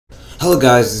Hello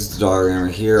guys, this is the Dollar Gamer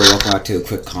here. Welcome back to a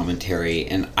quick commentary,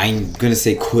 and I'm gonna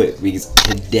say quick because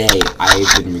today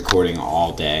I've been recording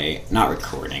all day,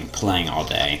 playing all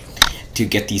day to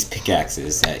get these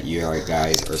pickaxes that you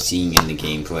guys are seeing in the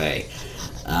gameplay.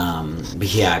 But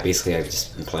yeah, basically I've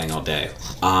just been playing all day.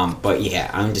 But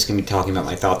yeah, I'm just gonna be talking about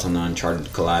my thoughts on the Uncharted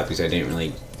collab because I didn't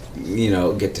really,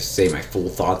 get to say my full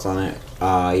thoughts on it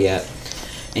yet.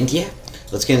 And yeah,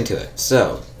 let's get into it.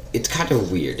 So, it's kind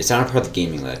of weird. It's not a part of the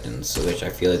Gaming Legends, which I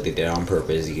feel like they did on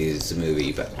purpose because it's a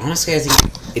movie. But honestly, I think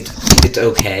it's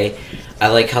okay. I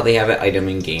like how they have an item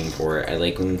in game for it. I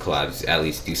like when collabs at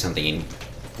least do something in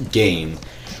game.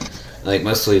 Like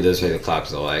mostly those are the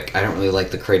collabs I like. I don't really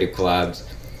like the creative collabs,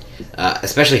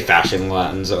 especially fashion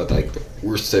ones are like the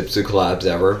worst types of collabs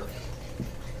ever.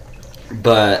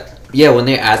 But yeah, when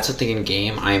they add something in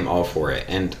game, I am all for it.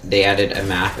 And they added a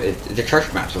map. The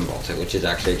treasure map's in Baltic, which is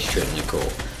actually extremely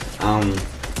cool.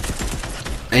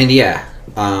 And yeah,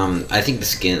 I think the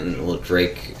skin, well,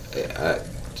 Drake,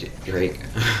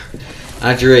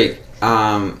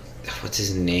 what's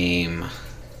his name?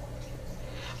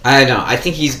 I don't know, I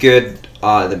think he's good,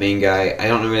 the main guy. I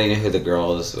don't really know who the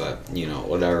girl is, but,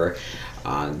 whatever.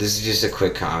 This is just a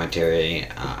quick commentary.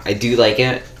 I do like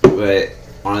it, but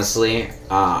honestly,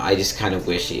 I just kind of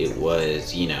wish it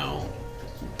was,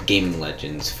 Gaming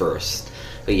Legends first.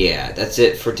 But yeah, that's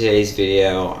it for today's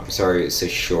video. I'm sorry it was so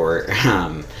short.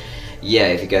 Yeah,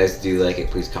 if you guys do like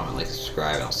it, please comment, like,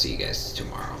 subscribe, and I'll see you guys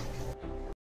tomorrow.